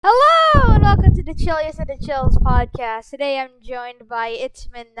the Chilliest of the Chills podcast. Today I'm joined by It's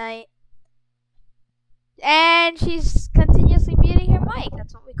Midnight. And she's continuously muting her mic.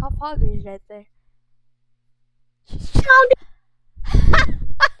 That's what we call poggers right there.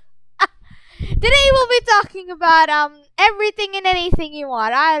 Today we'll be talking about everything and anything you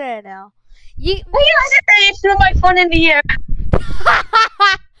want. I don't know. You threw my phone in the air.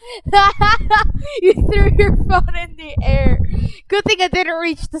 You threw your phone in the air. Good thing I didn't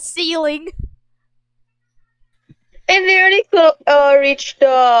reach the ceiling. And they already reached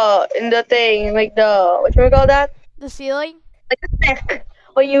the thing, like what you call that? The ceiling? Like the neck.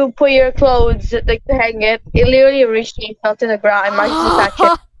 When you put your clothes, like to hang it, it literally reached me, fell to the ground. I managed to catch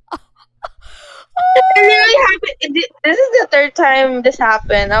it. It really happened. This is the third time this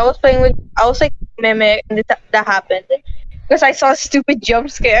happened. I was like mimic, and that happened because I saw a stupid jump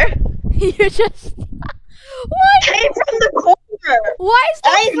scare. You're just what? Came from the corner. Why is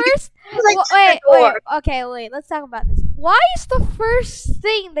the first? Wait. Okay, wait. Let's talk about this. Why is the first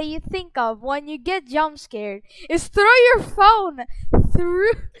thing that you think of when you get jump scared is throw your phone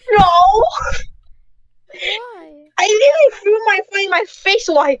through? No. Why? I literally threw my phone in my face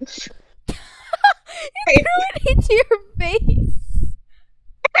once. You threw it into your face.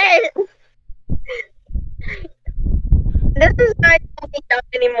 Hey. This is not coming out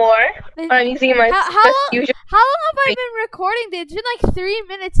anymore. I'm using my how long have I been recording? It's been like 3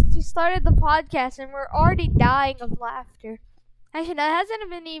 minutes since we started the podcast, and we're already dying of laughter. Actually, no, it hasn't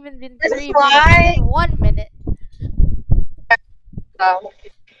even been 3 minutes. It's been 1 minute.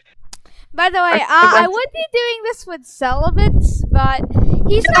 By the way, I would be doing this with celibates, but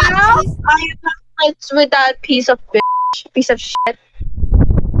he's not. It's with that piece of shit.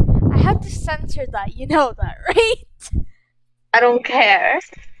 I have to censor that. You know that, right? I don't care.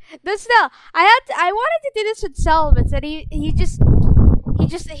 But still, I wanted to do this with celibates, and he's just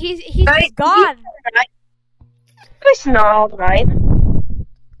gone. He's not right.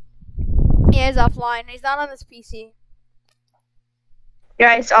 He is offline. He's not on his PC.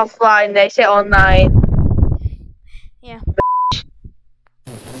 Yeah, it's offline. They say online. Yeah.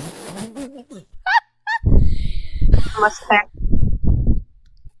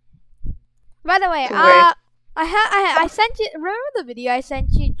 By the way, I sent you. Remember the video I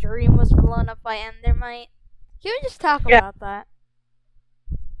sent you? Dream was blown up by Endermite. Can we just talk about that?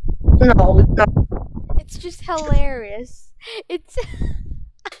 No. It's just hilarious. It's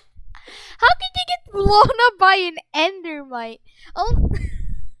how could you get blown up by an Endermite? Oh.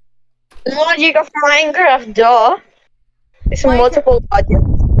 Logic of Minecraft, duh. It's multiple logic.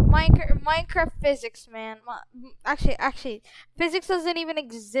 Minecraft physics, man. Actually, physics doesn't even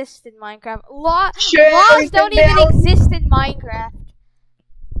exist in Minecraft. Laws don't even exist in Minecraft.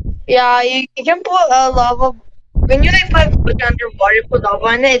 Yeah, you can put a lava. When you like put underwater, you put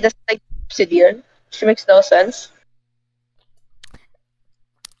lava in it. That's like obsidian, which makes no sense.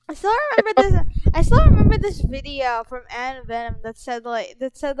 I still remember this video from Ann Venom that said like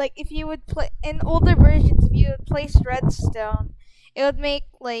if you would play in older versions, if you would place redstone, it would make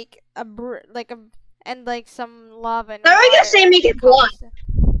like some lava. They're gonna say make it blood,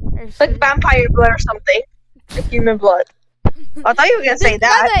 like vampire blood or something, like human blood. I thought you were gonna say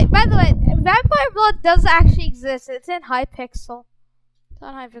that. By the way, vampire blood does actually exist. It's in Hypixel. It's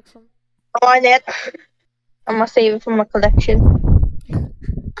on Hypixel. On it. I'm gonna save it for my collection.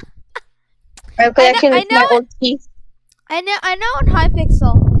 My collection is my old piece. I know on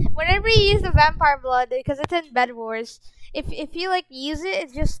Hypixel. Whenever you use the vampire blood, because it's in Bed Wars, if you like use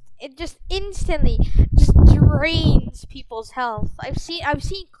it, it just instantly just drains people's health. I've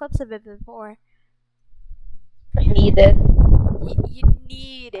seen clips of it before. I need it. You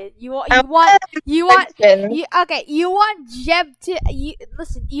need it. You want Jeb to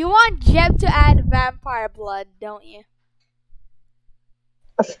add vampire blood, don't you?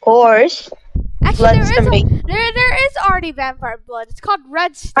 Of course. Actually, there is already vampire blood. It's called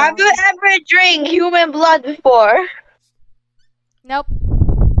redstone. Have you ever drank human blood before? Nope.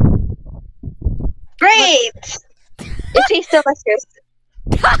 Great. It tastes delicious.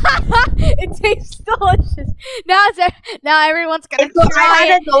 It tastes delicious. Now everyone's gonna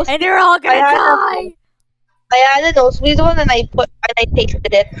try it, and they're all gonna die. I added those sweet one and I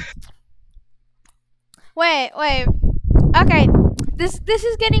tasted it. Wait. Okay, this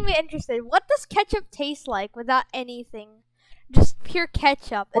is getting me interested. What does ketchup taste like without anything? Just pure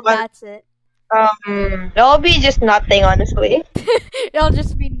ketchup, and that's it. It'll be just nothing, honestly. It'll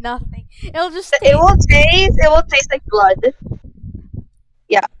just be nothing. It will taste like blood.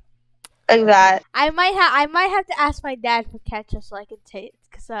 Yeah, like that. I might have to ask my dad for ketchup so I can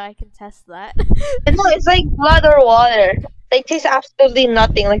test that. No, it's like blood or water. It tastes absolutely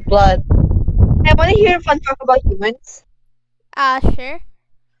nothing like blood. I want to hear a fun fact about humans. Sure.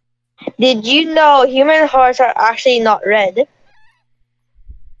 Did you know human hearts are actually not red?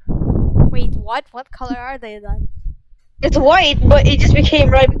 Wait, what? What color are they then? It's white, but it just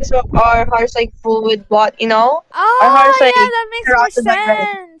became red because of our hearts like full with blood, you know? Our Oh, hearts like yeah, that makes more surrounded by red.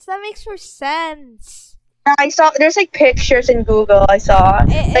 sense. That makes more sense. I saw there's like pictures in Google I saw. Like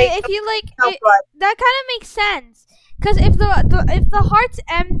If you like, of blood. that kind of makes sense. Because if if the heart's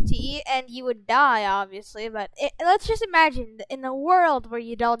empty and you would die, obviously, but let's just imagine in a world where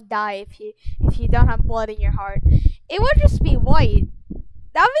you don't die if you don't have blood in your heart, it would just be white.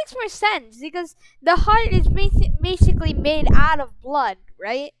 That makes more sense because the heart is basically made out of blood,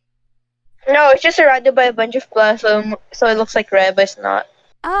 right? No, it's just surrounded by a bunch of blood, so it looks like red, but it's not.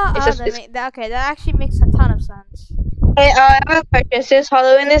 It's just Okay, that actually makes a ton of sense. Hey, I have a question. Since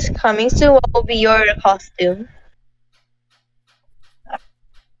Halloween is coming soon, what will be your costume?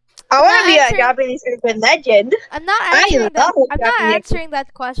 I want to be a Japanese urban legend. I'm not answering that. I'm not Japanese. answering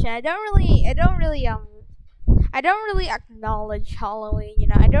that question. I don't really acknowledge Halloween. You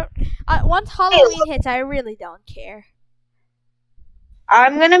know, I don't. Once Halloween hits, I really don't care.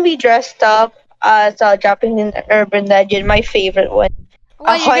 I'm gonna be dressed up as a Japanese urban legend, my favorite one.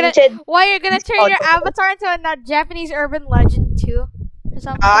 Why you're gonna turn your avatar into a Japanese urban legend too? Or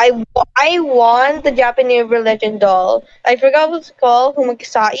something? I want the Japanese urban legend doll. I forgot what it's called,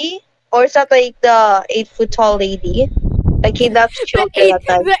 Humagisai, or is that like the 8 foot tall lady? Like he loves children at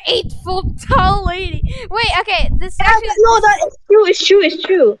that. The 8 foot tall lady. Wait, okay, this actually. No, that is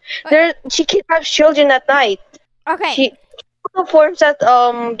true. She kidnaps children at night. Okay. She forms that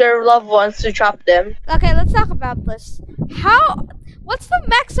their loved ones to trap them. Okay, let's talk about this. What's the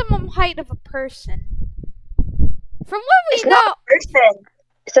maximum height of a person? From what we It's know, not a person.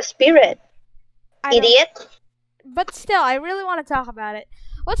 It's a spirit. Idiot. But still, I really want to talk about it.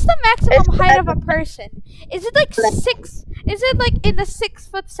 What's the maximum height of a person? Is it like 6? Is it like in the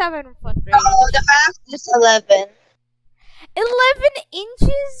 6'7" range? No, the max is 11. 11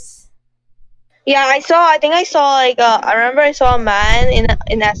 inches? Yeah, I think I saw like I remember I saw a man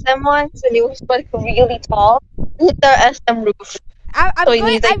in SM once and he was like really tall. Hit the SM roof. I'm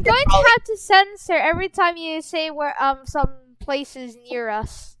going to have to censor every time you say where some places near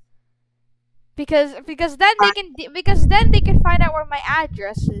us. Because then they can find out where my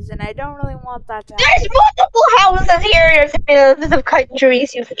address is, and I don't really want that to happen. There's multiple houses here in the middle of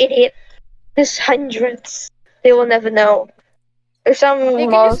countries, you idiot. There's hundreds. They will never know. There's some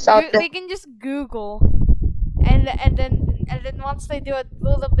malls out there. They can just Google, and then once they do a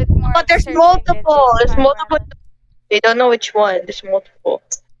little bit more. But there's multiple. There's multiple. They don't know which one. There's multiple.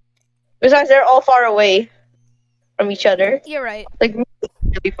 Besides, they're all far away from each other. You're right. Like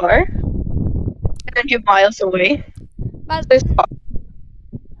really far. 100 miles away. By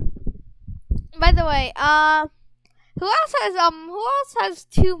the way, who else has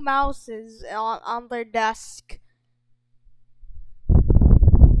 2 mouses on their desk?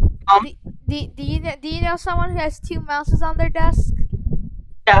 Do you know someone who has 2 mouses on their desk?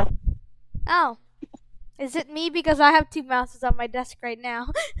 Yeah. Oh. Is it me because I have 2 mouses on my desk right now?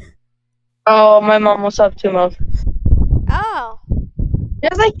 Oh, my mom also have 2 mouses. Oh.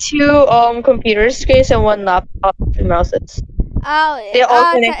 There's like 2 computer screens and 1 laptop, 2 mouses. Oh, they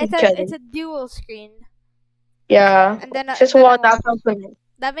all connect each other. It's a dual screen. Yeah. And then just one laptop.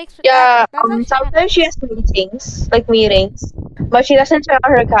 That makes sometimes she has meetings, but she doesn't turn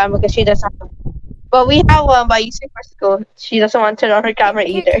on her camera because she doesn't have. But we have one by using for school. She doesn't want to turn on her camera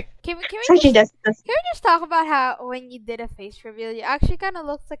either. Can we just talk about how when you did a face reveal, you actually kind of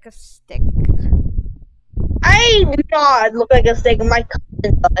looked like a stick? I do not look like a stick. My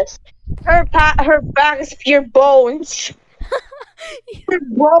cousin does. Her back is pure bones. Her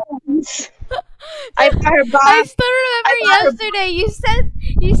bones. I pat her back. I still remember yesterday.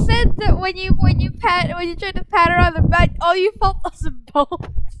 You said that when you tried to pat her on the back, all you felt was bones.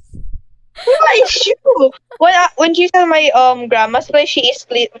 It's true. When she's at my grandma's place, she is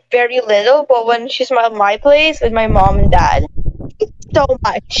very little. But when she's at my place with my mom and dad, it's so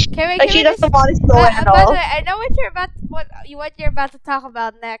much. She doesn't want to go at all. I know what you're about to talk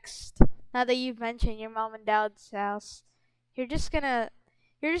about next. Now that you've mentioned your mom and dad's house, you're just gonna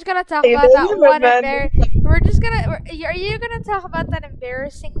talk about that one Are you gonna talk about that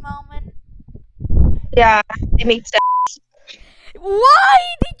embarrassing moment? Yeah, it makes sense. Why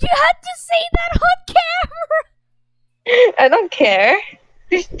did you have to say that on camera? I don't care.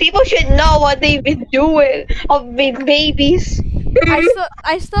 People should know what they've been doing of being babies.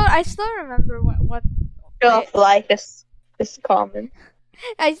 I still remember what like this common.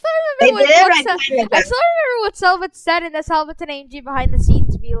 I still They remember did it right behind my I back. still remember what Selvin said in the Selvin and AMG behind the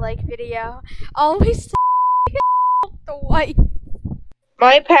scenes be like video. Always the white.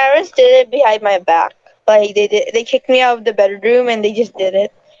 My parents did it behind my back. Like they kicked me out of the bedroom and they just did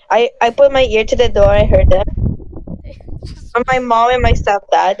it. I put my ear to the door and I heard them. From my mom and my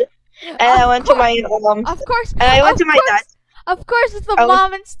stepdad. And I went to my Of course. and I went to my dad. Of course, it's the I was-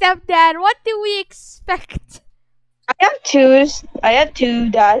 mom and stepdad. What do we expect? I have two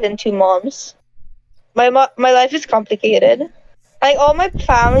dads and two moms. My life is complicated. Like all my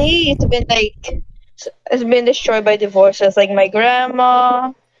family has been destroyed by divorces. Like my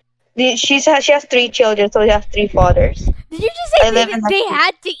grandma, she has three children, so she has three fathers. Did you just say I live in they a-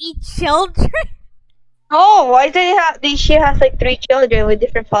 had to eat children? Oh, why did they have? She has like three children with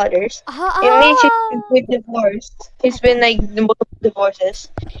different fathers. It means she's been divorced. It's been like multiple divorces,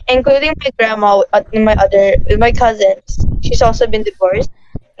 including my grandma and my cousins. She's also been divorced,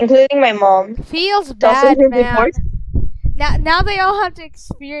 including my mom. Feels She's also bad, been man. divorced. Now they all have to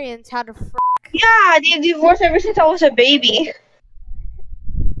experience how to. Yeah, they divorced ever since I was a baby.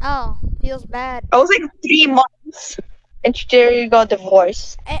 Oh, feels bad. I was like 3 months, and she got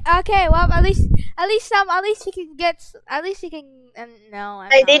divorced. Okay, well at least he can get no.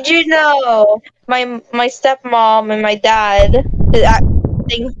 Did you know my stepmom and my dad did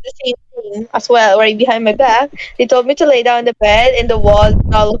things the same thing as well, right behind my back. They told me to lay down in the bed, and the wall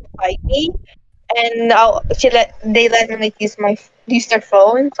now looked like me. And they let me like use their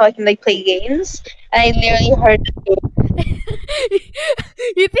phone so I can like play games. And I literally heard them do.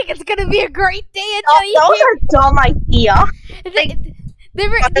 You think it's gonna be a great day That until was a dumb idea. You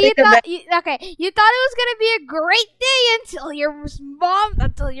thought it was gonna be a great day until your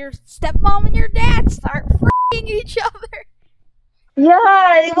stepmom and your dad start freaking each other.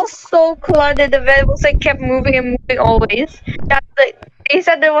 Yeah, it was so cluttered. The bed was like kept moving and moving always. They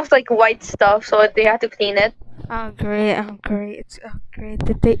said there was like white stuff, so they had to clean it. Oh great! It's great.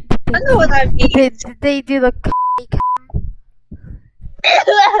 Did I don't know what that means. did they do the?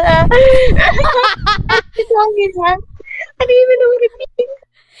 I don't even know what it means.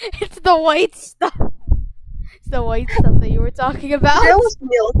 It's the white stuff. It's the white stuff that you were talking about. That was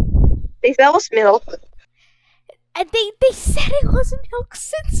milk. They said that was milk. And they said it was milk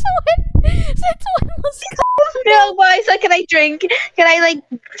since when? Since when was Milk, but I said, can I drink? Can I like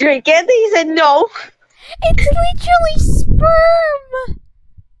drink it? They said no. It's literally sperm.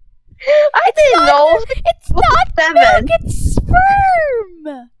 I didn't know. It's not 7. milk. It's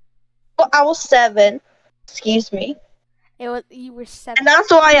sperm. Well, I was 7. Excuse me. You were 7. And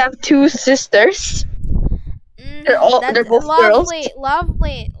that's why I have 2 sisters. They're both lovely, girls.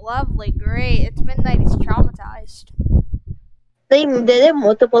 lovely, great. It's Midnight is traumatized. They did it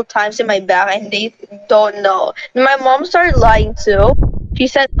multiple times in my back, and they don't know. My mom started lying too. She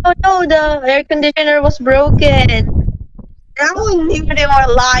said, "Oh no, the air conditioner was broken." I knew they were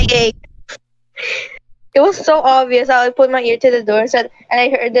lying. It was so obvious. I put my ear to the door and I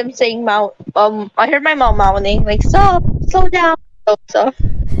heard them saying, I heard my mom moaning like, "Stop, slow down." So.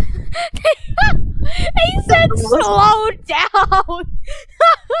 He said, "Slow down."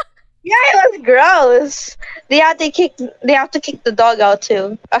 Yeah, it was gross. They have to kick the dog out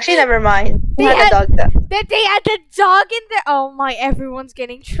too. Actually, never mind. They had the dog there. That they had the dog in there. Oh my! Everyone's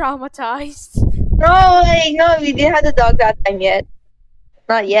getting traumatized. No, we didn't have the dog that time yet.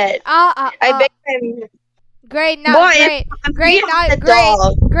 Not yet. I bet him. Great now, Boy, great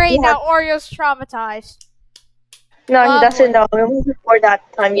now. Oreo's traumatized. No, he doesn't know. It was before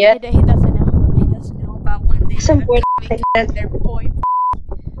that time yet. He doesn't know. He doesn't know about when they Some boy their boy.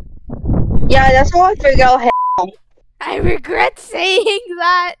 Yeah, that's how I figure out. I regret saying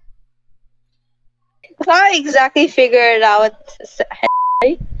that. That's how I exactly figured out.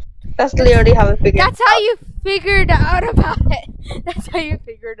 That's literally how I figured. That's how you figured out about it. That's how you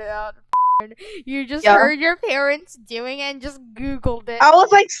figured it out. You just heard your parents doing it and just Googled it. I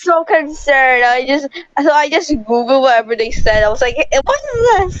was like so concerned. I just Googled whatever they said. I was like, what is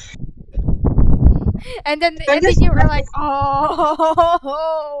this? And then you were like,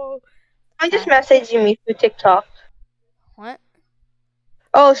 oh. I'm just messaging me through TikTok. What?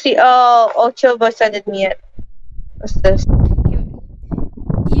 Oh, see, Chill Boy sent me it. What's this?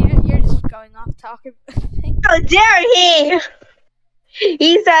 You're just going off talking. How dare he!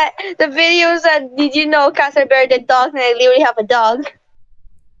 He said, the video said, did you know cats are better than dogs and I literally have a dog?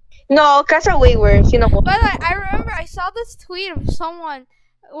 No, cats are way worse, you know. By the way, I remember I saw this tweet of someone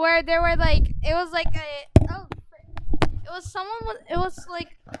where they were like, it was like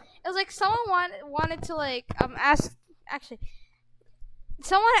someone wanted to like ask, actually,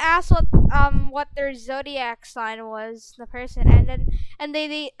 someone asked what their zodiac sign was, the person, and then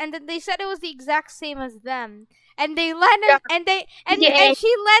they said it was the exact same as them, and they let Yeah. him, Yeah. and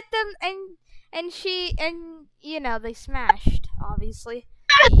she let them, and you know, they smashed, obviously.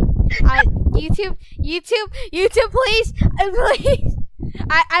 YouTube, please, please.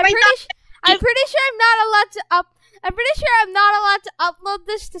 I'm pretty sure I'm not allowed to I'm pretty sure I'm not allowed to upload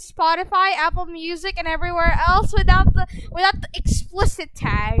this to Spotify, Apple Music, and everywhere else without the explicit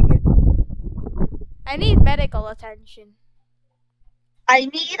tag. I need medical attention. I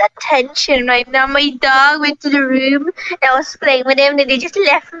need attention right now. My dog went to the room and I was playing with him and they just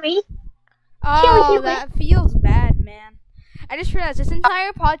left me. Oh, that feels bad, man. I just realized this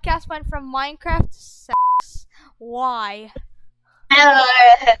entire podcast went from Minecraft to sex. Why?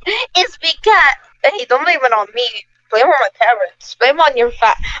 It's because hey, don't blame it on me. Blame it on my parents. Blame it on your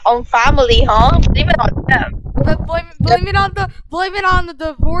family, huh? Blame it on them. But blame it on the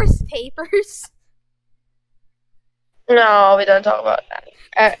divorce papers. No, we don't talk about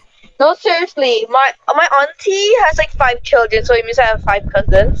that. No, seriously, my auntie has like 5 children, so it means I have 5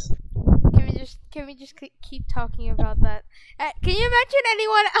 cousins. Can we just keep talking about that? Can you mention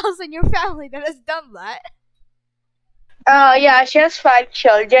anyone else in your family that has done that? Yeah, she has 5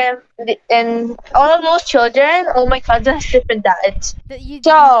 children, and all of those children, all my cousins have different dads.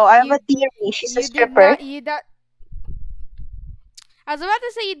 So I have a theory. She's a stripper. I was about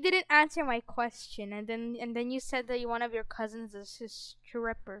to say you didn't answer my question, and then you said that one of your cousins is a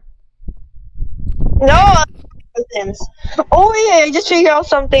stripper. No, cousins. Oh yeah, I just figured out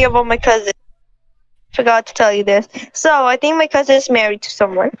something about my cousin. Forgot to tell you this. So I think my cousin is married to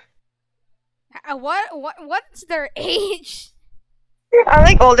someone. What's their age? I'm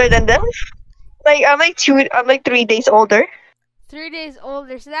like older than them. Like I'm like 3 days older. 3 days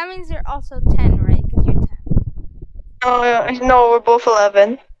older, so that means you're also 10, right? Because you're 10. Oh no, we're both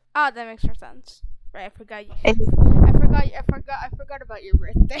 11. Oh, that makes more sense. Right, I forgot about your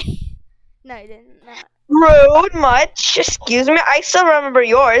birthday. No, you didn't. No. Rude much. Excuse me. I still remember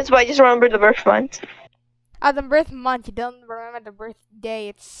yours, but I just remember the birth month. The birth month. You don't remember the birthday.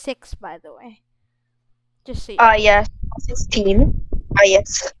 It's 6, by the way. Just so you Yes. 16.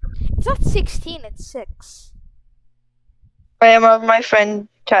 Yes. It's not 16. It's 6. I am my friend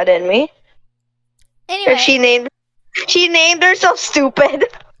chatted me. Anyway. She named herself stupid.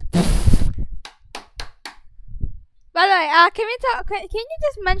 By the way, can you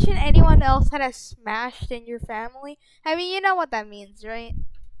just mention anyone else that has smashed in your family? I mean, you know what that means, right?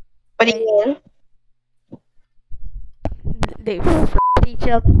 What do you mean? They each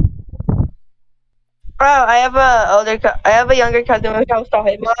other. Oh, I have a younger cousin which I was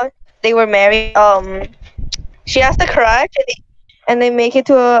talking about. They were married. She has a crush, and they make it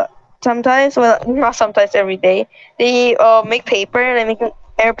to a sometimes. Well, not sometimes. Every day they make paper and they make an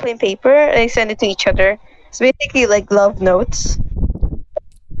airplane paper and they send it to each other. It's basically like love notes.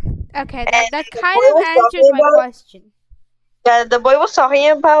 Okay, that kind of answers my question. Yeah, the boy was talking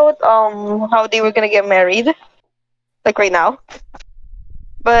about how they were gonna get married, like right now.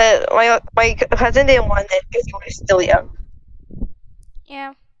 But my cousin didn't want it because he was still young.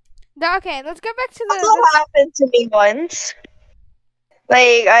 Yeah. Okay, let's go back to the. That happened to me once.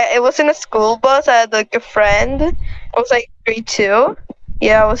 Like it was in a school bus. I had like a friend. I was like grade 2.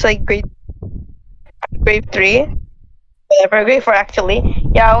 Yeah, I was like grade 3. Whatever, grade 4 actually.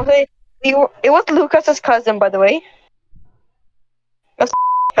 Yeah, I was like it was Lucas's cousin, by the way. That's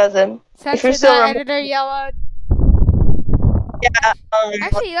cousin. Censor that, editor yellowed. Yeah.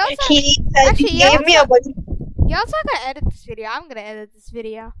 Actually, he gave me a bunch. You also gotta edit this video. I'm gonna edit this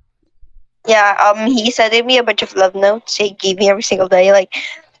video. Yeah. He sent me a bunch of love notes. He gave me every single day. Like,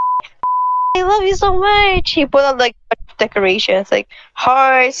 I love you so much. He put on like decorations, like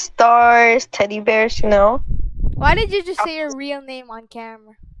hearts, stars, teddy bears. You know. Why did you just say your real name on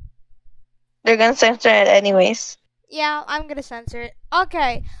camera? They're gonna censor it anyways. Yeah, I'm gonna censor it.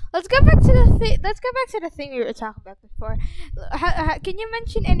 Okay, let's go back to the thing. Let's go back to the thing we were talking about before. Can you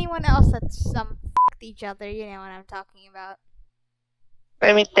mention anyone else that's f***ed each other? You know what I'm talking about.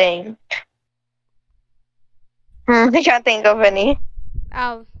 Let me think. I can't think of any.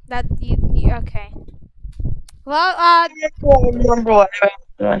 Oh, that you okay. Well, I remember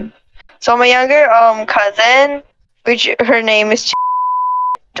one. So my younger cousin, which her name is.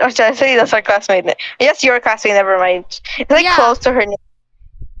 Actually, that's our classmate. Yes, your classmate. Never mind. It's like close to her name.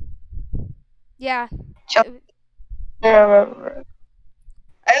 Yeah. I remember.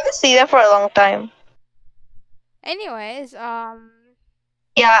 I haven't seen her for a long time. Anyways, Yeah.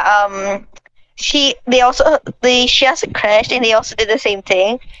 She has a crush, and they also did the same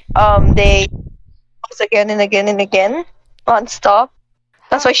thing. They again and again and again, non-stop.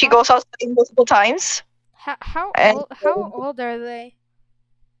 That's why she goes outside multiple times. And How old are they?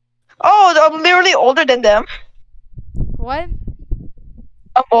 oh, I'm literally older than them. What?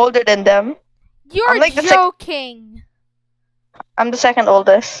 I'm older than them. You're like the joking. I'm the second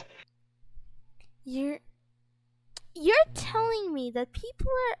oldest. You're telling me that people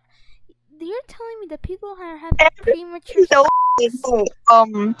are. You're telling me that people are having premature. No,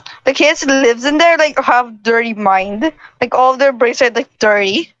 the kids lives in there like have dirty mind. Like all their brains are like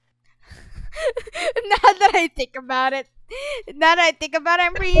dirty. Now that I think about it,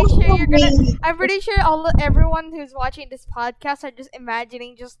 I'm pretty sure I'm pretty sure everyone who's watching this podcast are just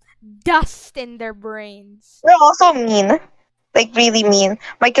imagining just dust in their brains. They're also mean, like really mean.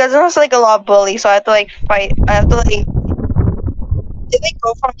 My cousin was like a lot of bully, so I had to like fight. I have to like they like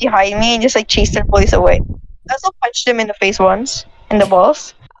go from behind me and just like chase their bullies away. I also punched them in the face once, in the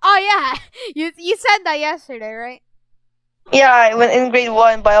balls. Oh yeah, you said that yesterday, right? Yeah, I went in grade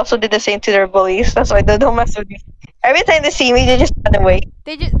 1, but I also did the same to their bullies. That's why they don't mess with me. Every time they see me, they just run away.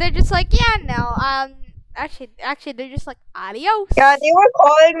 They're just like, yeah, no, actually they're just like, adios. Yeah, they were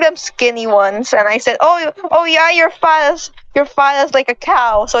calling them skinny ones, and I said, oh yeah, you're fat as like a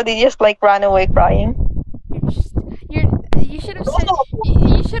cow. So they just like ran away crying. You should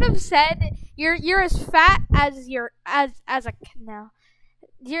have said you're as fat as as a no.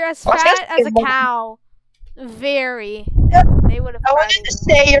 You're as fat as a cow. Very. They would have. I wanted to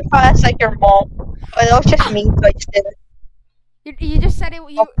say you're fat as like your mom, but that was just me, so I just didn't. You just said it.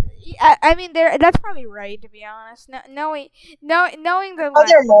 I mean, that's probably right, to be honest. Knowing the. I saw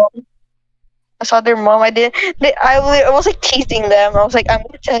their mom. I saw their mom. I was like teasing them. I was like, I'm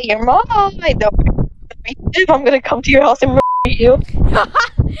gonna tell your mom. I don't. If I'm gonna come to your house and murder you.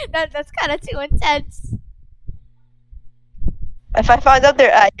 That's kind of too intense. If I find out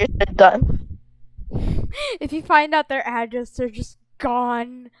their address, they're done. If you find out their address, they're just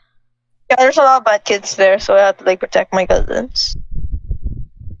gone. Yeah, there's a lot of bad kids there, so I have to like protect my cousins.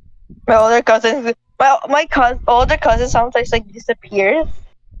 My older cousins, older cousin sometimes like disappears,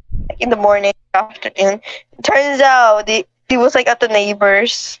 like in the morning, afternoon. Turns out he was like at the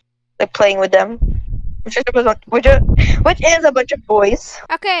neighbors, like playing with them, which is a bunch of boys.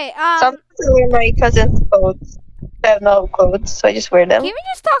 Okay. Sometimes I wear my cousin's clothes. I have no clothes, so I just wear them. Can we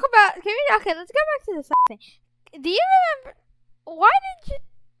just talk about? Okay, let's go back to the thing. Do you remember? Why did you?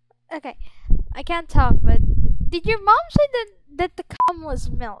 Okay, I can't talk, but did your mom say that the cum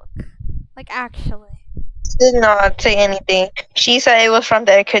was milk? Like actually? She did not say anything. She said it was from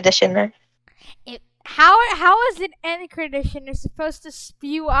the air conditioner. How is an air conditioner supposed to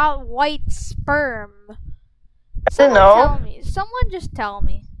spew out white sperm? Tell me. Someone just tell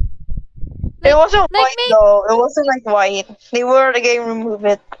me. It wasn't white though. It wasn't like white. They were again remove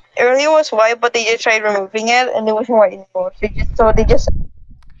it. Earlier it was white, but they just tried removing it, and it wasn't white anymore. They just.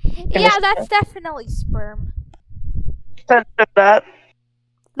 Yeah, that's definitely sperm. That.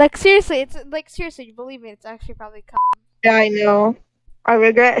 Like seriously, believe me, it's actually probably cum. Yeah, I know. I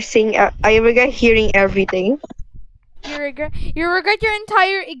regret hearing everything. You regret your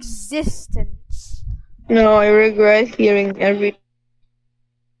entire existence. No, I regret hearing everything.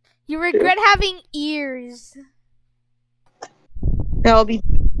 You regret having ears. No, I'll be.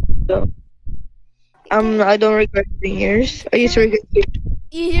 I don't regret hearing ears. I just regret.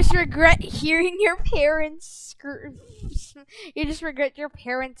 You just regret hearing your parents. You just regret your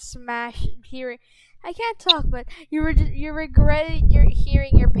parents smash hearing. I can't talk, but you regret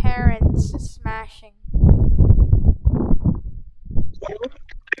hearing your parents smashing.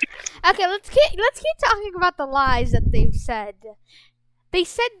 Okay, let's keep talking about the lies that they've said. They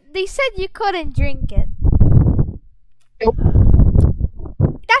said you couldn't drink it. Nope.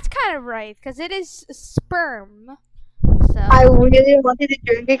 That's kind of right, because it is sperm. So. I really wanted to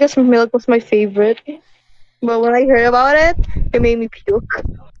drink it because milk was my favorite. But when I heard about it made me puke.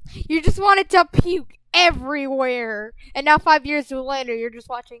 You just wanted to puke everywhere. And now 5 years later, you're just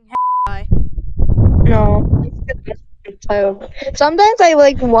watching hentai. No. Sometimes I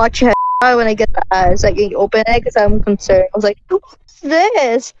like watch hentai when I get the ads. Like, I open it because I'm concerned. I was like, what's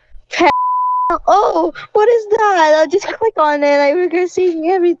this? Oh, what is that? I'll just click on it. I regret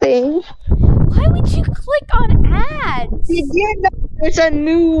seeing everything. Why would you click on ads? Did you know there's a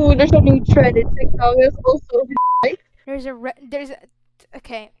new trend in TikTok? There's also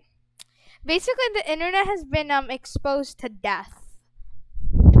okay. Basically, the internet has been exposed to death.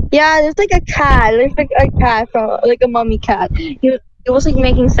 Yeah, there's like a cat. There's like a cat from like a mommy cat. It was like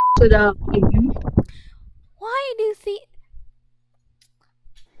making sex with a baby. Why do you think?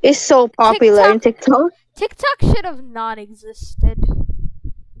 It's so popular in TikTok. TikTok should have not existed.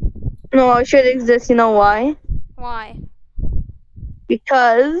 No, it should exist. You know why? Why?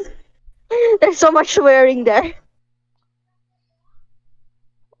 because there's so much swearing there.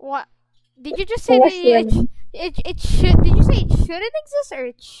 What? Did you just So say that much swearing. it should? Did you say it shouldn't exist or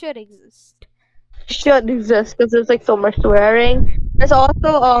it should exist? Should exist because there's like so much swearing. There's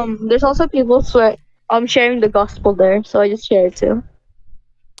also people sharing the gospel there, so I just share it too.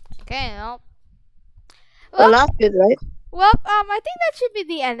 Okay, Well, well, that's good, right? I think that should be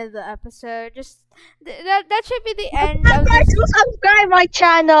the end of the episode. Just that should be the end of Remember this. to subscribe my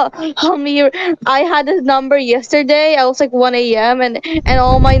channel. I had this number yesterday. I was like 1 a.m. and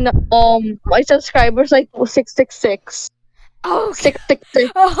all my subscribers like 666. Oh,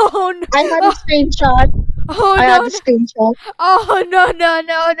 666. oh no! I had a screenshot. Oh I had no! the screenshot. Oh no! No!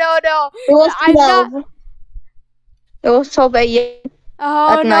 It was I'm not. 12. It was 12 a.m.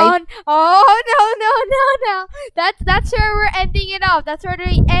 Oh at no! night. Oh no! That's where we're ending it off. That's where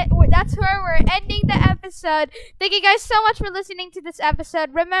that's where we're ending the episode. Thank you guys so much for listening to this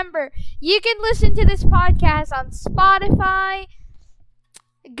episode. Remember, you can listen to this podcast on Spotify,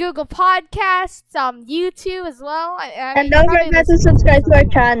 Google Podcasts, YouTube as well. I And mean, don't probably forget to listening subscribe to our this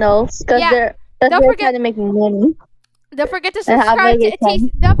on- channels because Yeah, that's don't where we're forget- trying to make money. Don't forget to And have a subscribe great time.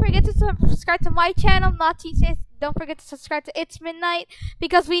 Don't forget to subscribe to my channel, not TCS. Don't forget to subscribe to It's Midnight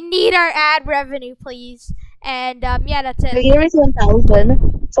because we need our ad revenue, please. And yeah, that's The it. year is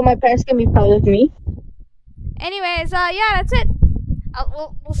 1,000, so my parents can be proud of me. Anyways, yeah, that's it.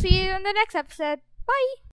 We'll see you in the next episode. Bye.